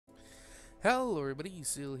Hello everybody,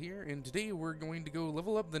 Seal here, and today we're going to go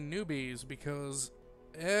level up the newbies because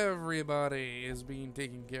everybody is being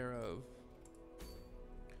taken care of.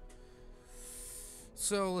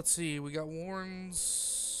 So let's see, we got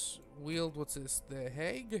Warren's wield, what's this, the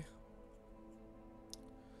Hag?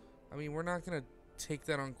 I mean, we're not gonna take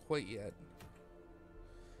that on quite yet.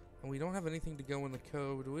 And we don't have anything to go in the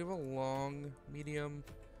code. Do we have a long, medium?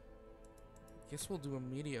 Guess we'll do a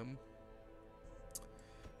medium.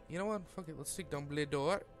 You know what? Fuck it. Let's take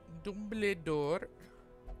Dumbledore. Dumbledore.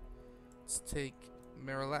 Let's take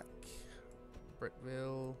Marillac.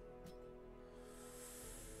 Bretville.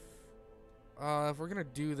 If we're gonna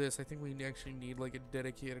do this, I think we actually need like a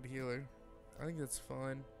dedicated healer. I think that's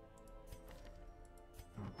fine.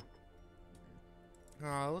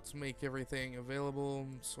 Let's make everything available.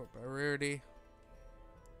 Sort by rarity.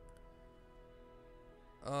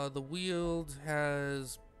 The wield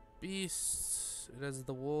has beasts. It has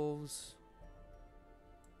the wolves.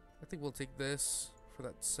 I think we'll take this for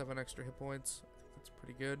that 7 extra hit points. I think that's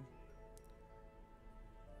pretty good.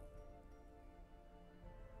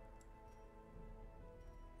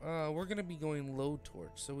 We're gonna be going low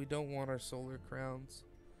torch, so we don't want our solar crowns.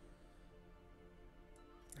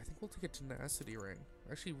 I think we'll take a tenacity ring.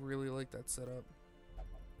 I actually really like that setup.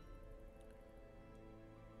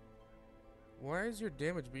 Why is your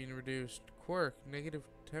damage being reduced? Quirk, negative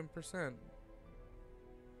 10%.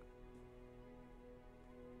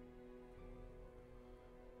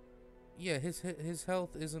 Yeah, his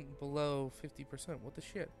health isn't below 50%. What the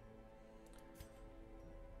shit?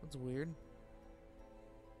 That's weird.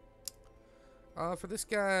 For this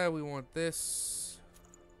guy, we want this.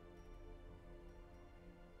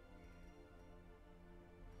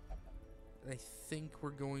 I think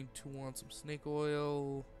we're going to want some snake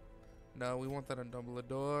oil. No, we want that on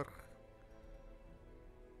Dumbledore.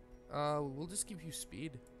 We'll just give you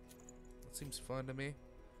speed. That seems fun to me.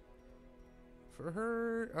 For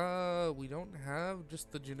her, we don't have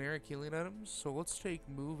just the generic healing items, so let's take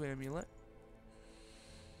Move Amulet.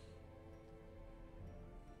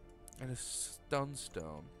 And a Stun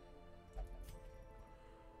Stone.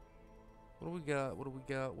 What do we got? What do we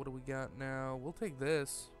got? What do we got now? We'll take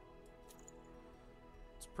this.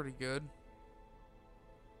 It's pretty good.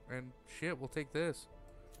 And shit, we'll take this.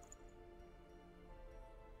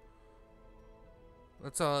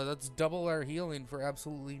 That's double our healing for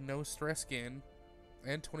absolutely no stress gain.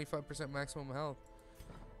 And 25% maximum health.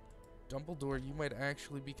 Dumbledore, you might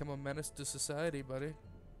actually become a menace to society, buddy.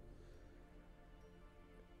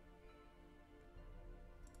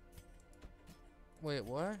 Wait,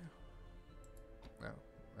 what? No.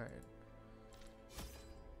 Alright.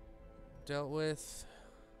 Dealt with.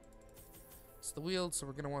 It's the wield, so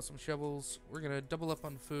we're gonna want some shovels. We're gonna double up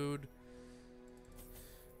on food.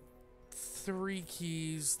 3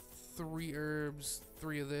 keys, 3 herbs,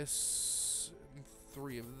 3 of this, and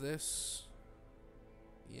 3 of this.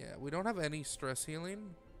 Yeah, we don't have any stress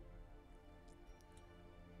healing.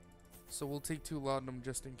 So we'll take 2 laudanum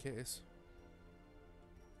just in case.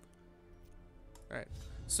 Alright,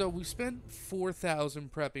 so we spent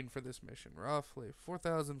 4,000 prepping for this mission, roughly.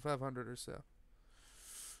 4,500 or so.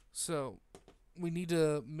 So, we need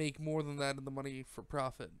to make more than that in the money for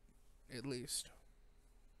profit, at least.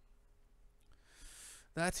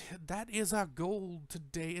 That is our goal.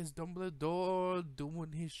 Today is Dumbledore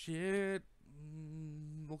doing his shit.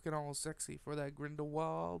 Looking all sexy for that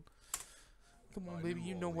Grindelwald. Come on, baby,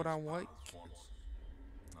 you know what I like.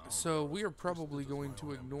 So we are probably going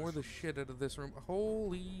to ignore the shit out of this room.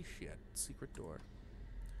 Holy shit. Secret door.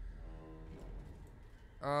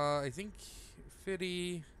 I think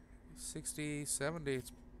 50, 60, 70.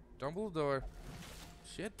 It's Dumbledore.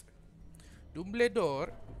 Shit.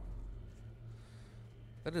 Dumbledore.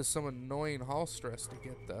 That is some annoying hall stress to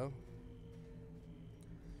get, though.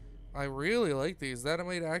 I really like these. That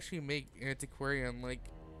might actually make Antiquarian, like,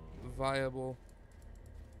 viable.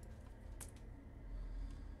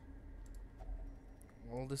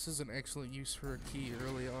 Well, this is an excellent use for a key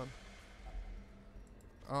early on.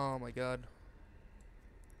 Oh my god.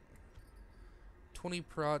 20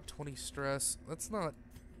 prod, 20 stress. That's not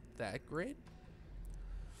that great.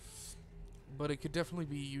 But it could definitely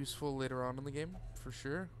be useful later on in the game, for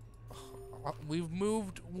sure. We've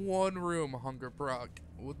moved 1 room, Hunger Proc.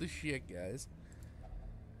 What the shit, guys?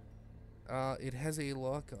 It has a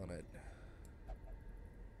lock on it.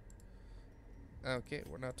 Okay,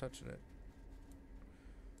 we're not touching it.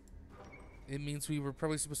 It means we were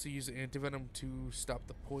probably supposed to use antivenom to stop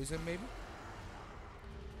the poison, maybe?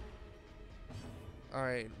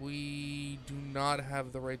 Alright, we do not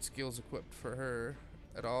have the right skills equipped for her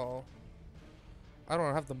at all. I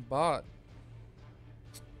don't have them bought.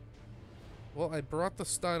 Well, I brought the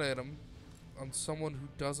stun item on someone who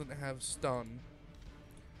doesn't have stun.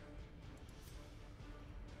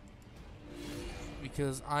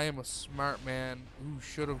 Because I am a smart man who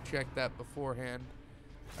should have checked that beforehand.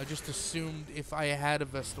 I just assumed if I had a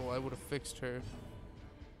Vestal, I would have fixed her.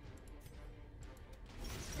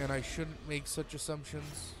 And I shouldn't make such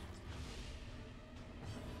assumptions.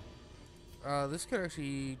 This could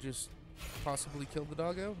actually just possibly kill the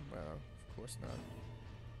doggo? No, of course not.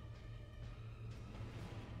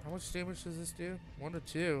 How much damage does this do? 1 to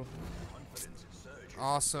 2.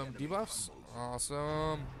 Awesome. Debuffs?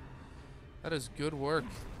 Awesome. That is good work.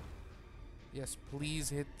 Yes, please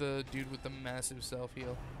hit the dude with the massive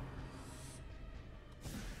self-heal.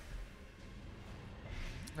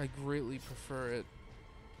 I greatly prefer it.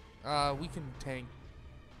 We can tank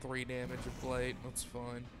 3 damage of Blight. That's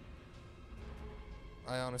fine.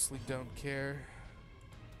 I honestly don't care.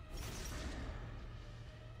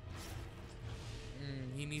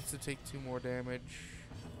 He needs to take 2 more damage.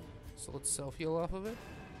 So let's self-heal off of it.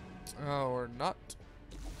 Or not.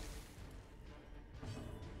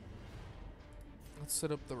 Let's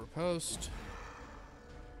set up the riposte.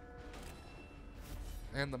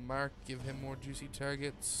 And the mark, give him more juicy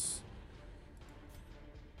targets.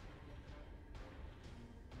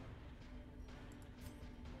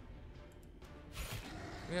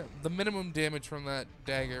 Yeah, the minimum damage from that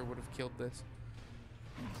dagger would have killed this.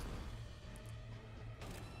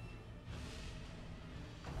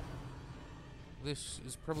 This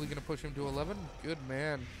is probably going to push him to 11. Good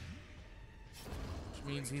man. Which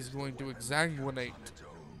means he's going to exsanguinate.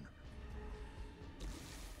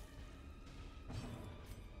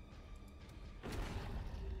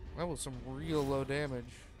 That was some real low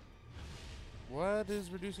damage. What is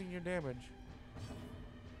reducing your damage?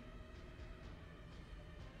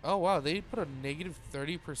 Oh wow, they put a negative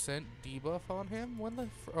 30% debuff on him? When the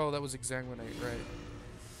oh, that was exsanguinate, right.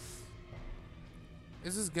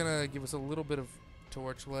 This is gonna give us a little bit of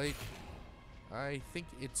torchlight. I think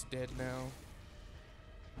it's dead now.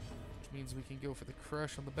 Which means we can go for the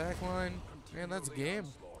crush on the back line. And that's game.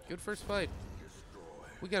 Good first fight.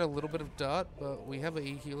 We got a little bit of dot, but we have a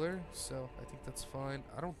healer, so I think that's fine.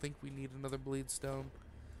 I don't think we need another bleed stone.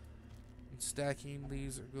 And stacking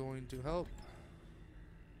these are going to help.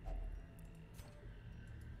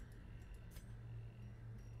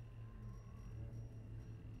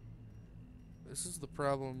 This is the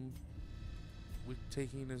problem with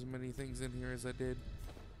taking as many things in here as I did.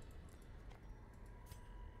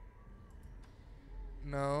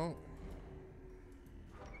 No.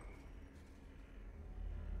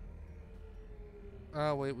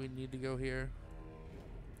 Oh, wait, we need to go here.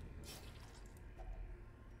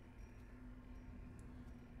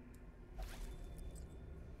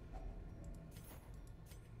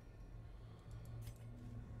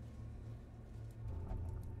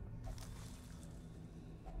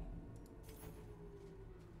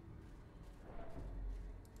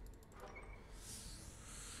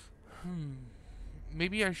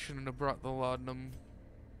 Maybe I shouldn't have brought the laudanum.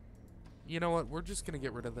 You know what? We're just gonna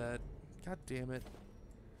get rid of that. God damn it.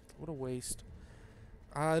 What a waste.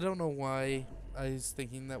 I don't know why I was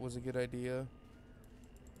thinking that was a good idea.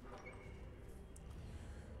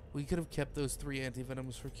 We could have kept those 3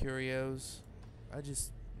 antivenoms for curios. I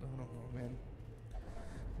don't know, man.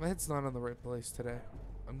 My head's not in the right place today.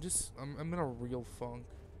 I'm in a real funk.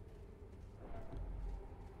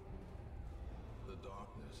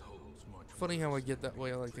 Funny how I get that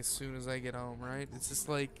way like as soon as I get home, right? It's just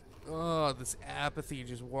like, oh, this apathy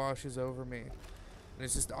just washes over me. And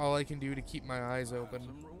it's just all I can do to keep my eyes open.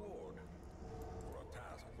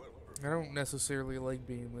 I don't necessarily like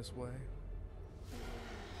being this way.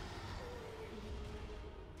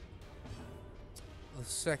 The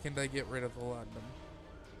second I get rid of the laudanum.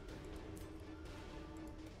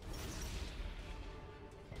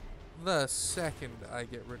 The second I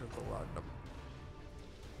get rid of the laudanum.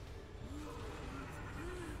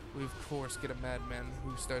 We of course get a madman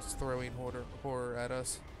who starts throwing horror at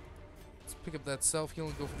us. Let's pick up that self-heal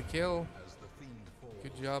and go for the kill.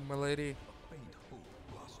 Good job, my lady.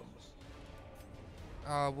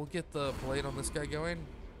 We'll get the blade on this guy going.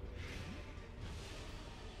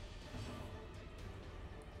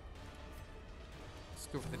 Let's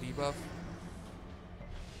go for the debuff.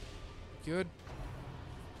 Good.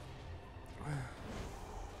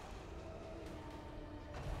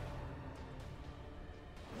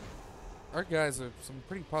 Our guys are some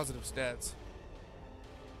pretty positive stats.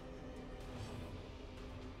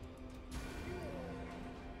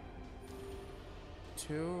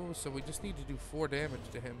 Two, so we just need to do 4 damage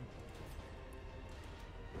to him.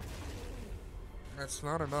 That's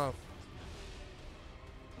not enough.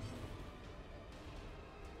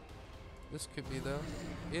 This could be, though.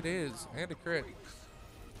 It is. And a crit.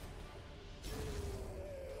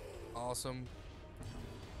 Awesome.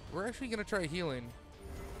 We're actually going to try healing.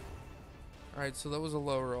 Alright, so that was a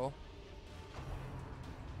low roll.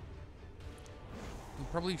 We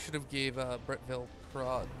probably should have gave Brettville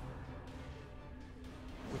prod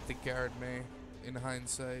with the guard May in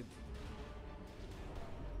hindsight.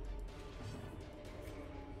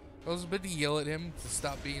 I was about to yell at him to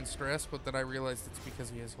stop being stressed, but then I realized it's because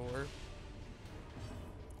he has horror.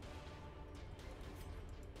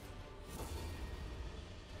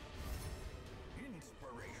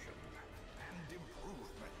 Inspiration and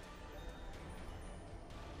improvement.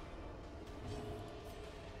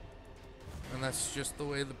 And that's just the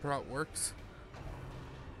way the prot works.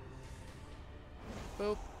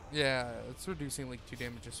 Boop. Yeah, it's reducing like 2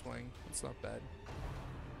 damage a swing. It's not bad.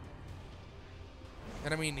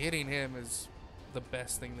 And I mean, hitting him is the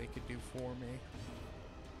best thing they could do for me.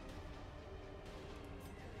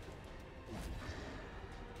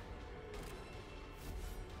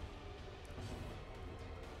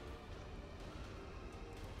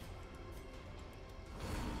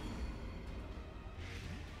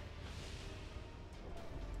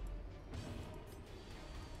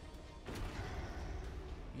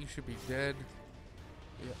 You should be dead.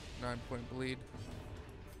 Yep, 9-point bleed.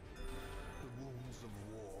 The wounds of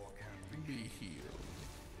war can Be healed,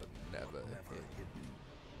 but never hit.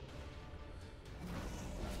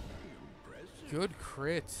 impressive. Good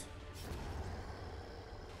crit.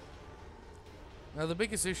 Now the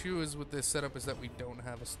biggest issue is with this setup is that we don't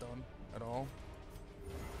have a stun at all.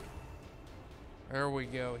 There we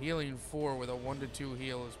go. Healing 4 with a 1-2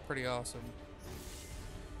 heal is pretty awesome.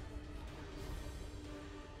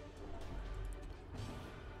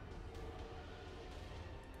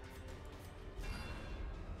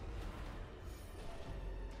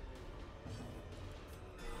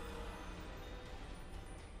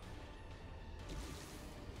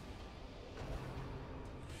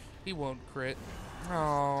 He won't crit.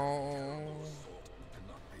 Oh.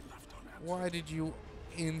 Why did you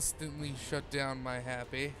instantly shut down my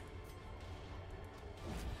happy?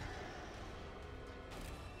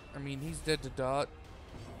 I mean, he's dead to dot,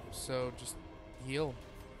 so just heal.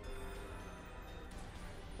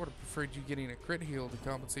 Would have preferred you getting a crit heal to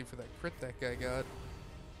compensate for that crit that guy got.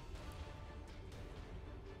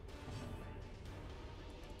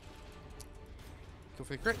 Go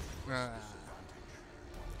for the crit. Ah.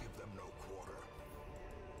 Give them no quarter.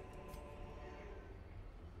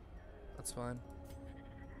 That's fine.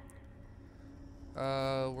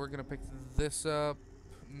 We're gonna pick this up.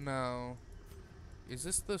 No. Is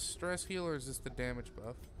this the stress heal or is this the damage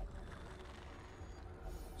buff?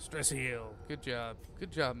 Stress heal. Good job.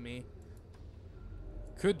 Good job, me.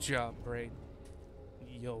 Good job, Braid.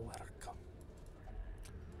 You're welcome.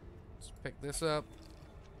 Let's pick this up.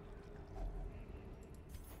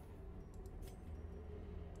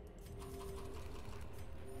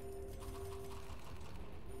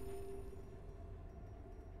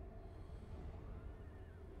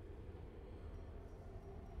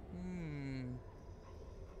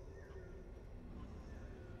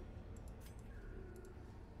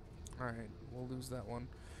 Alright, we'll lose that one.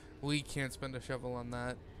 We can't spend a shovel on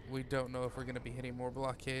that. We don't know if we're going to be hitting more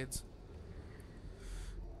blockades.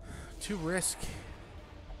 Too risk.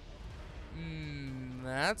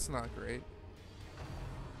 That's not great.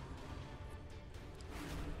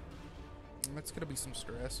 That's going to be some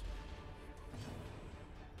stress.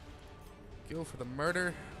 Go for the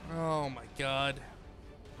murder. Oh my god.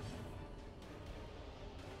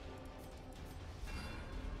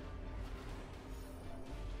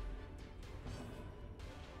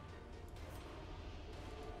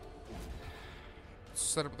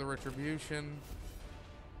 Set up the retribution.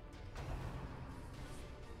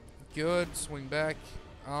 Good. Swing back.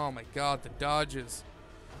 Oh my god, the dodges.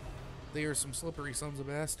 They are some slippery sons of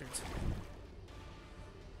bastards.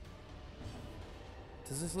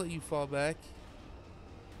 Does this let you fall back?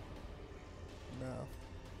 No.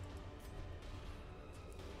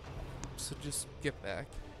 So just get back.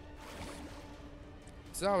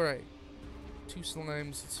 It's alright. 2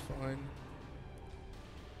 slimes, it's fine.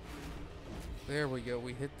 There we go,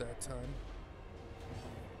 we hit that time.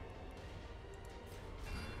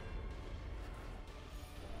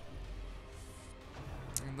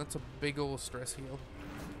 And that's a big ol' stress heal.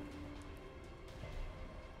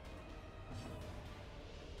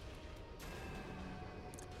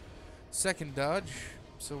 Second dodge,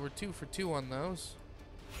 so we're 2 for 2 on those.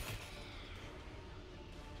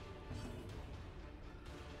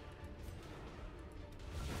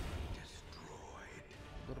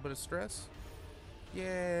 A little bit of stress.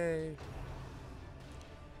 Yay.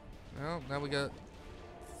 Well, now we got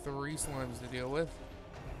 3 slimes to deal with.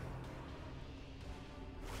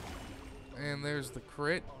 And there's the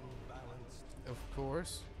crit, of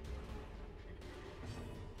course.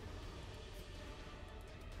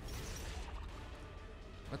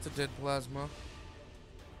 That's a dead plasma.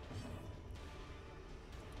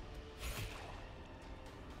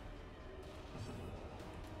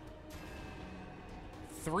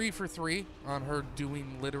 Three for 3 on her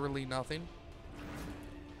doing literally nothing.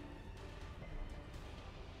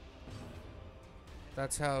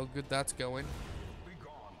 That's how good that's going. Be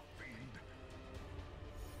gone, fiend.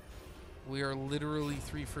 We are literally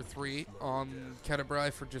 3 for 3 on Canterbury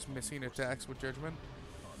for just missing attacks with Judgment.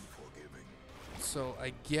 Unforgiving. So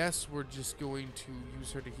I guess we're just going to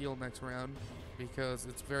use her to heal next round because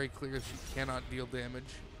it's very clear she cannot deal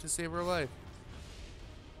damage to save her life.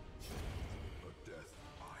 A death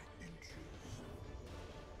by inches.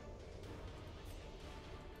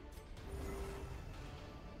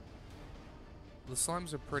 The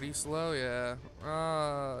slimes are pretty slow, yeah.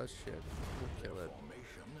 Ah, shit. We'll kill it.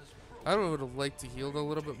 Formation is I would have liked to heal it a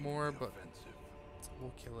little bit more, but offensive.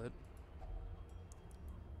 we'll kill it.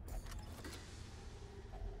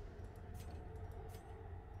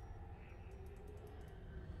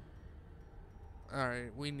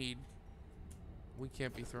 Alright, we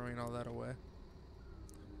can't be throwing all that away.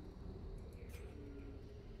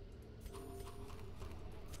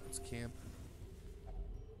 Let's camp.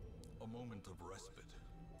 A moment of respite.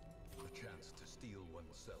 A chance to steel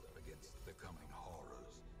oneself against the coming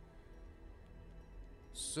horrors.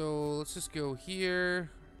 So let's just go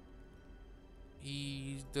here.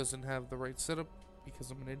 He doesn't have the right setup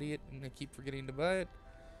because I'm an idiot and I keep forgetting to buy it.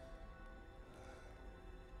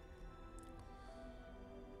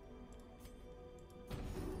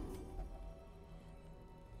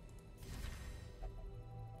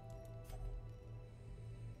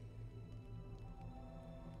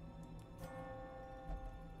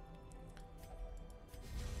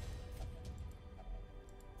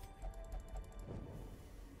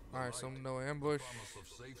 Alright, so no ambush. Promise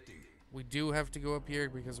of safety. We do have to go up here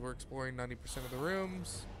because we're exploring 90% of the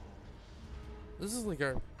rooms. This is like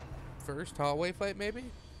our first hallway fight, maybe?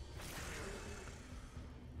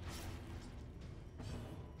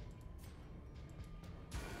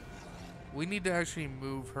 We need to actually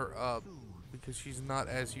move her up because she's not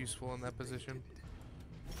as useful in that position.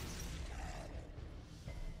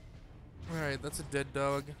 Alright, that's a dead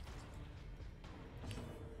dog.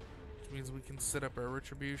 Which means we can set up our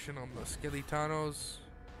retribution on the Skeletanos.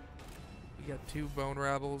 We got 2 bone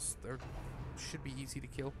rabbles. They should be easy to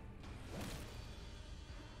kill.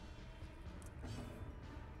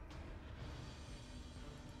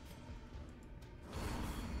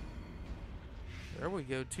 There we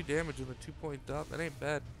go. 2 damage with a 2-point dot. That ain't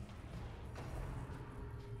bad.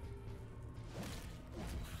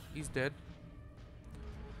 He's dead.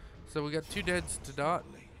 So we got 2 deads to dot.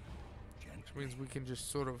 Which means we can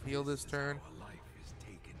just sort of heal this turn. A life is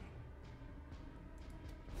taken.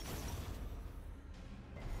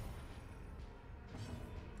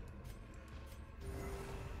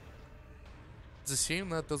 It's a shame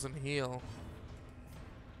that doesn't heal.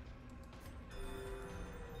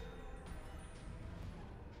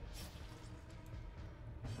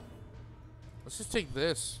 Let's just take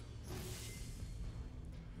this.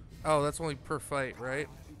 Oh, that's only per fight, right?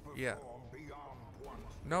 Yeah.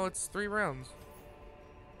 No, it's 3 rounds.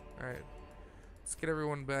 Alright. Let's get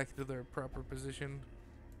everyone back to their proper position.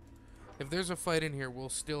 If there's a fight in here, we'll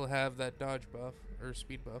still have that dodge buff. Or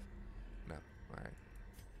speed buff. No. Alright.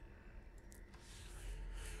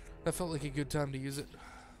 That felt like a good time to use it.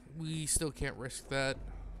 We still can't risk that.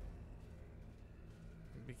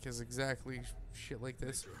 Because exactly shit like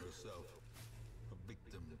this. Nature herself, a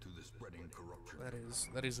victim to the spreading corruption.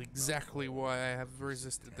 That is exactly why I have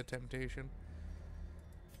resisted the temptation.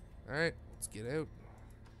 Alright, let's get out.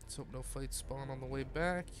 Let's hope no fights spawn on the way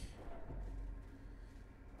back.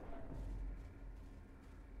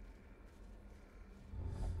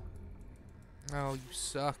 Oh, you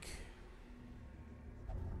suck.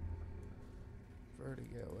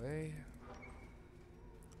 Vertigo, eh?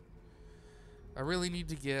 I really need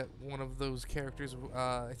to get one of those characters.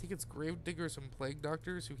 I think it's Gravediggers and Plague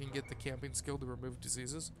Doctors who can get the camping skill to remove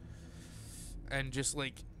diseases. And just,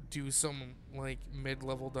 like, do some, like,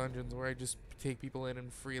 mid-level dungeons where I just take people in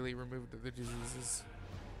and freely remove the diseases.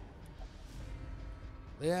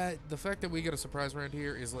 Yeah, the fact that we get a surprise round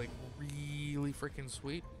here is, like, really freaking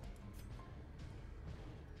sweet.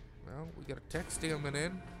 Well, we got a text coming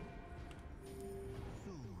in.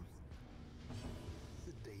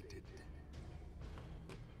 Sedated.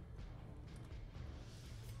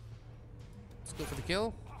 Let's go for the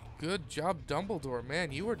kill. Good job, Dumbledore.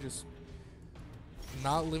 Man, you are just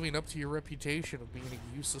not living up to your reputation of being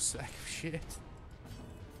a useless sack of shit.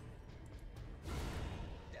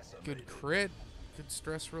 Good crit. Good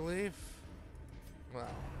stress relief. Wow.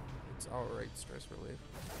 It's alright stress relief.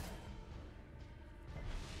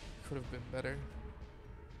 Could have been better.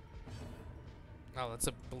 Oh, that's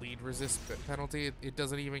a bleed resist penalty. It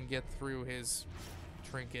doesn't even get through his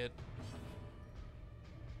trinket.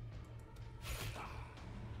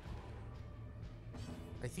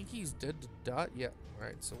 I think he's dead to dot. Yeah.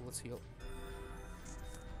 Alright, so let's heal.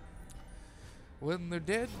 When they're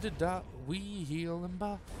dead to dot, we heal and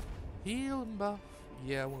buff. Heal and buff.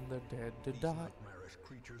 Yeah, when they're dead to dot. Nightmarish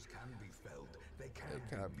creatures can be felled. They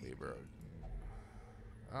Can't be, bro.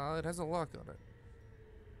 It has a lock on it.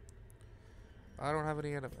 I don't have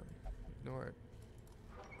any enemy. Ignore it.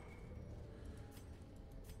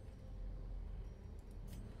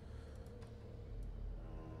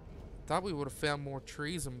 Thought we would have found more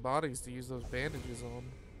trees and bodies to use those bandages on.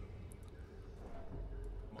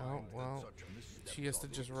 Oh, well. She has to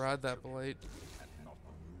just ride that blight.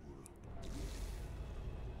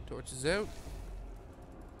 Torch is out.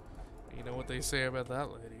 You know what they say about that,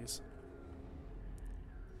 ladies.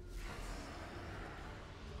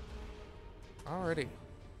 Alrighty.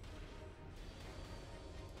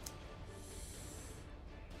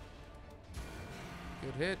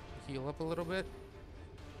 Good hit. Heal up a little bit.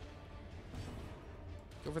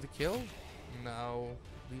 Go for the kill? No.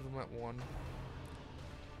 Leave him at 1.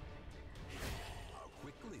 How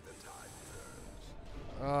quickly the tide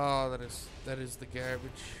turns. Oh, that is the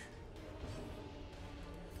garbage.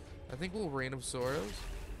 I think we'll Reign of Sorrows.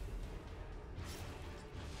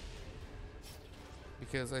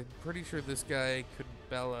 Because I'm pretty sure this guy could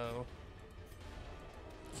bellow.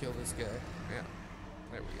 Kill this guy. Yeah.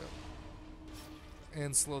 There we go.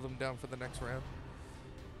 And slow them down for the next round.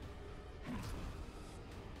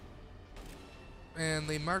 And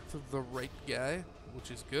they marked the right guy,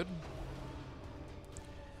 which is good.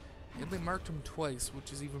 And they marked him twice,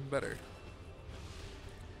 which is even better.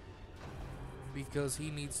 Because he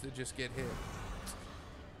needs to just get hit.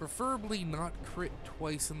 Preferably not crit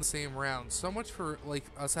twice in the same round. So much for like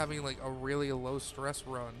us having like a really low stress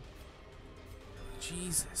run.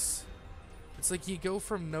 Jesus. It's like you go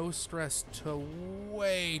from no stress to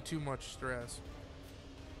way too much stress.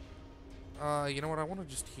 You know what? I want to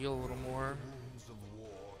just heal a little more. Wounds of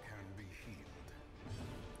war can be healed,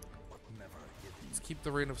 but never hidden. Let's keep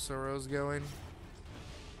the Reign of Sorrows going.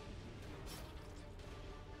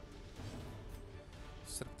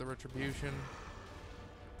 Set up the Retribution.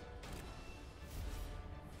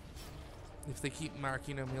 If they keep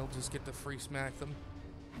marking him, he'll just get to free smack them.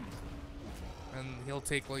 And he'll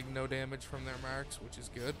take like no damage from their marks, which is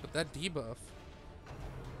good. But that debuff.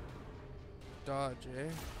 Dodge, eh?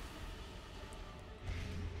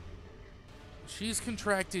 She's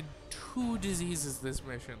contracted 2 diseases this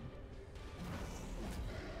mission.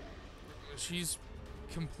 She's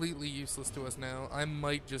completely useless to us now. I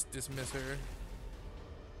might just dismiss her.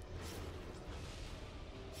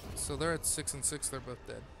 So they're at 6 and 6, they're both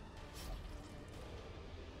dead.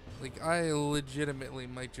 Like, I legitimately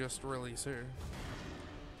might just release her.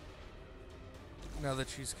 Now that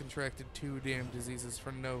she's contracted 2 damn diseases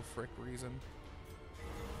for no frick reason.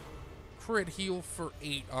 Crit heal for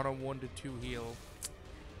 8 on a 1 to 2 heal.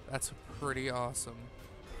 That's pretty awesome.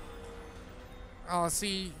 Oh,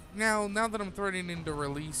 see, now that I'm threatening to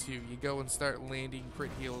release you, you go and start landing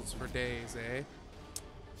crit heals for days, eh?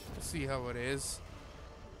 We'll see how it is.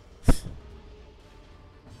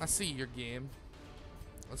 I see your game.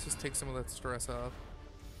 Let's just take some of that stress off.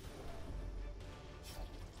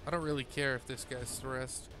 I don't really care if this guy's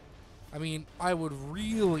stressed. I mean, I would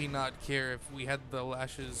really not care if we had the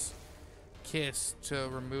Lash's Kiss to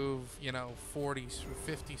remove, you know, 40 or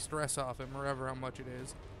 50 stress off him, or however how much it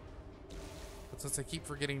is. But since I keep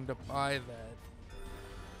forgetting to buy that,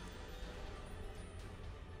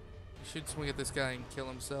 he should swing at this guy and kill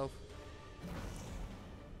himself.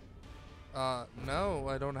 No,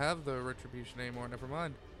 I don't have the Retribution anymore, never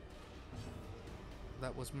mind.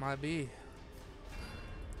 That was my B.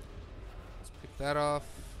 Let's pick that off.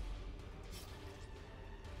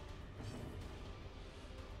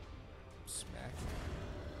 Smack.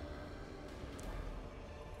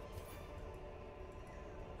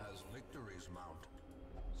 As victories mount,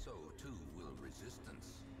 so too will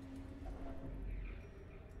resistance.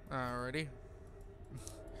 Alrighty.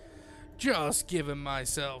 Just giving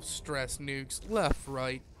myself stress nukes left,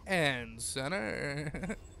 right, and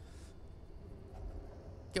center.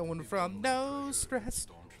 Going from no stress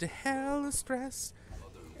to hell of stress.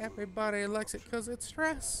 Everybody likes it because it's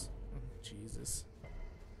stress. Oh, Jesus.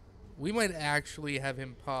 We might actually have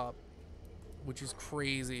him pop, which is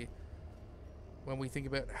crazy when we think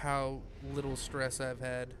about how little stress I've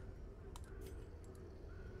had.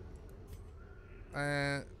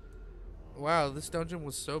 Wow, this dungeon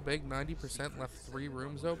was so big, 90% left 3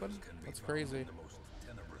 rooms open? That's crazy.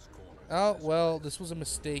 Oh, well, this was a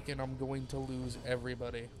mistake and I'm going to lose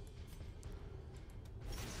everybody.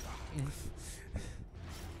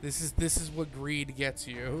 This is what greed gets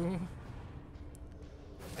you.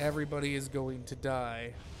 Everybody is going to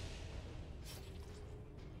die.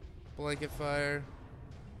 Blanket fire.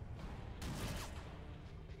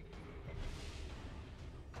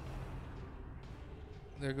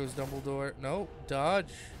 There goes Dumbledore. No,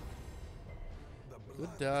 dodge. Good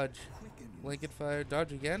dodge. Blanket fire.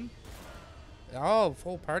 Dodge again. Oh,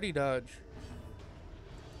 full party dodge.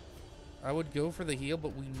 I would go for the heal,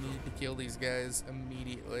 but we need to kill these guys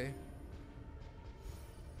immediately.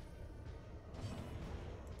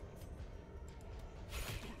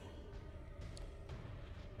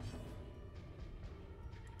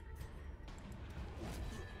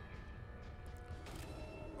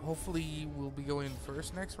 Hopefully we'll be going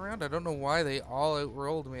first next round. I don't know why they all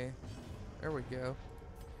outrolled me. There we go.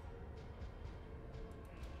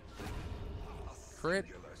 Crit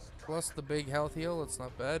plus the big health heal. That's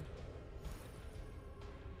not bad.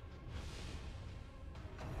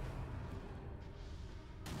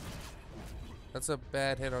 That's a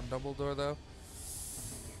bad hit on Dumbledore, though.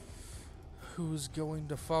 Who's going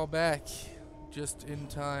to fall back just in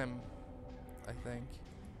time, I think.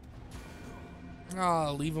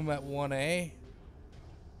 Ah, leave him at 1A.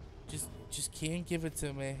 Just can't give it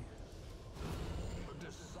to me.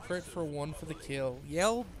 Crit for 1 for the kill.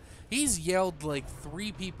 Yelled. He's yelled like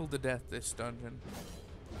 3 people to death this dungeon.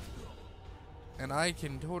 And I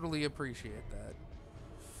can totally appreciate that.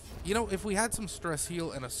 You know, if we had some stress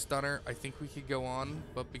heal and a stunner, I think we could go on.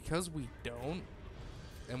 But because we don't,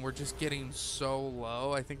 and we're just getting so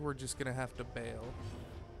low, I think we're just going to have to bail.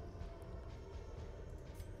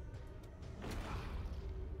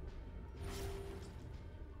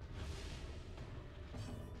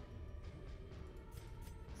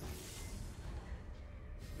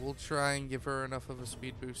 We'll try and give her enough of a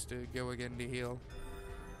speed boost to go again to heal.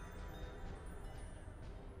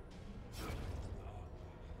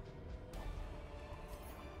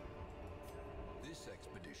 This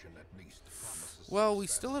expedition at least promises. Well, we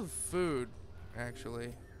still have food,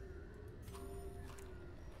 actually.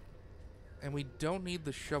 And we don't need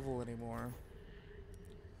the shovel anymore.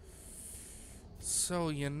 So,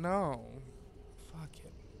 you know, fuck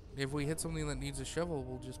it. If we hit something that needs a shovel,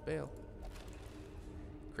 we'll just bail.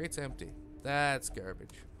 Crate's empty. That's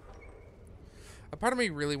garbage. A part of me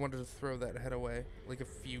really wanted to throw that head away, like a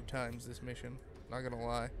few times this mission. Not gonna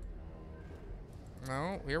lie.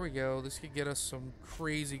 No, here we go. This could get us some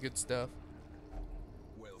crazy good stuff.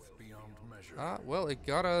 Wealth beyond measure. Ah, well, it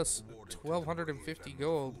got us 1,250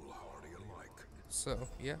 gold. So,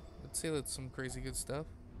 yeah, let's say that's some crazy good stuff.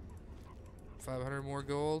 500 more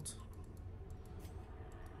gold.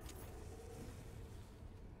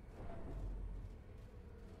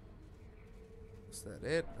 Is that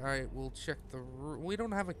it? Alright, we'll check the room. We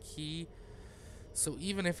don't have a key. So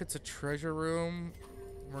even if it's a treasure room,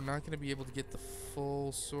 we're not going to be able to get the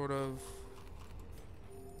full sort of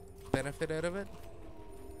benefit out of it.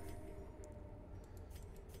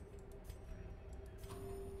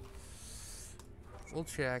 We'll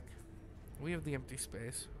check. We have the empty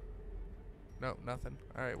space. No, nothing.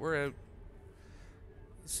 Alright, we're out.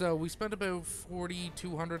 So we spent about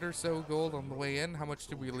 4,200 or so gold on the way in. How much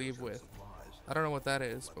did we leave with? I don't know what that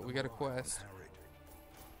is, but we got a quest.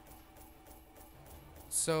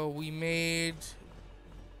 So we made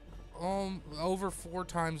over 4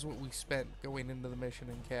 times what we spent going into the mission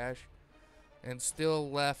in cash, and still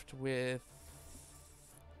left with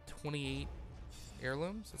 28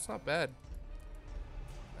 heirlooms. That's not bad.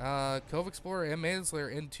 Cove Explorer and Manslayer,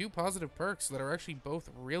 and 2 positive perks that are actually both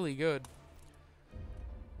really good,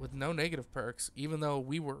 with no negative perks, even though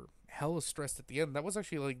we were hella stressed at the end. That was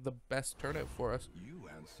actually like the best turnout for us.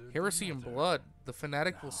 Heresy and Blood. The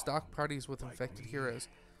Fanatic will stalk parties with infected heroes.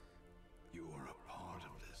 You are a part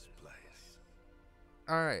of this place.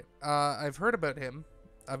 Alright, I've heard about him.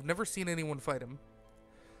 I've never seen anyone fight him.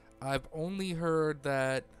 I've only heard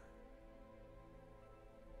that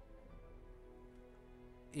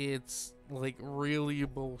it's like really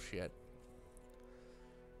bullshit.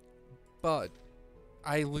 But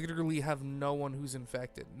I literally have no one who's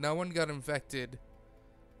infected. No one got infected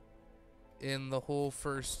in the whole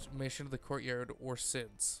first mission of the courtyard or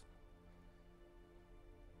since.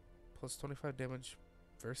 Plus 25 damage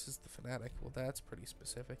versus the Fanatic. Well, that's pretty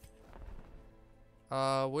specific.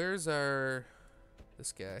 Where's our...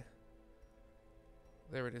 This guy.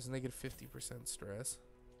 There it is, negative 50% stress.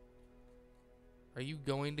 Are you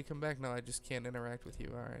going to come back? No, I just can't interact with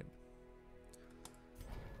you. Alright.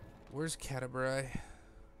 Where's Catabri?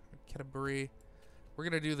 Catabri. We're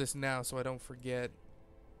gonna do this now so I don't forget.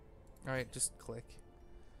 Alright, just click.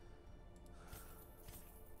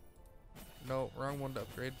 No, wrong one to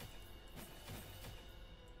upgrade.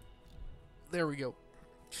 There we go.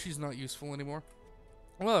 She's not useful anymore.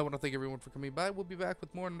 Well, I want to thank everyone for coming by. We'll be back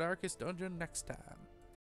with more in Darkest Dungeon next time.